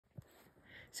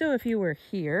So if you were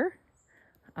here,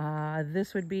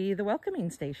 this would be the welcoming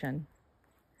station.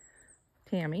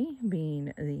 Tammy,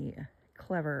 being the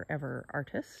clever ever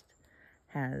artist,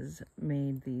 has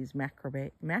made these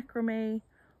macrame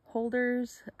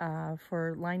holders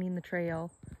for lining the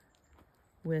trail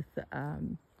with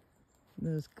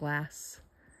those glass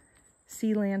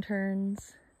sea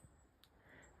lanterns.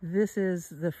 This is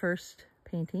the first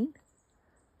painting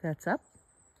that's up.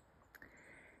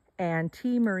 And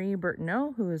T. Marie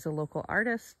Bertineau, who is a local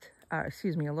artist, a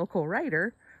local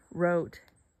writer, wrote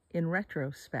in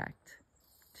retrospect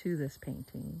to this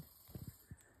painting.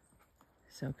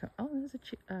 So, oh, there's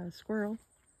a squirrel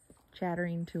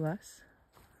chattering to us.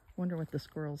 Wonder what the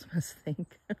squirrels must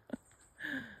think.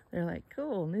 They're like,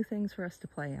 cool, new things for us to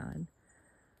play on.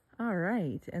 All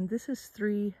right, and this is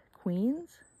Three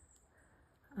Queens.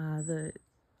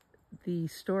 The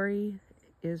story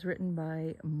is written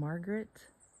by Margaret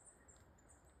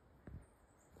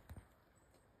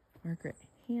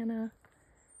Hannah,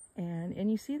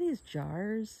 and you see these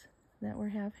jars that we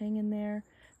have hanging there.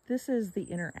 This is the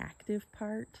interactive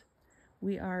part.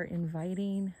 We are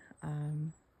inviting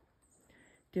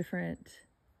different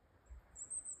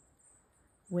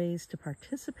ways to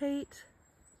participate.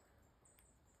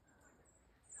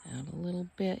 Out a little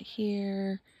bit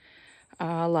here.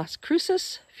 Las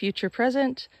Cruces, Future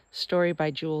Present, story by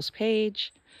Jules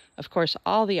Page. Of course,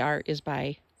 all the art is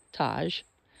by Taj.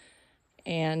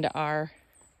 And our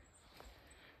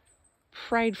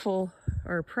Pride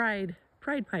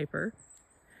Piper,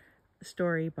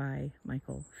 story by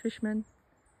Michael Fishman.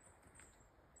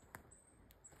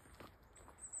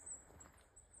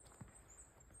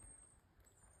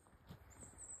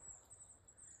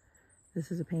 This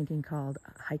is a painting called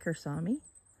Hiker Saw Me,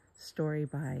 story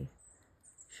by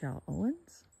Shal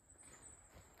Owens.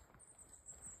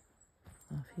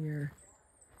 Off here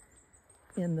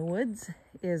in the woods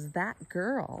is That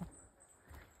Girl,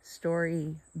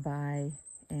 story by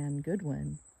Anne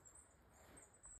Goodwin.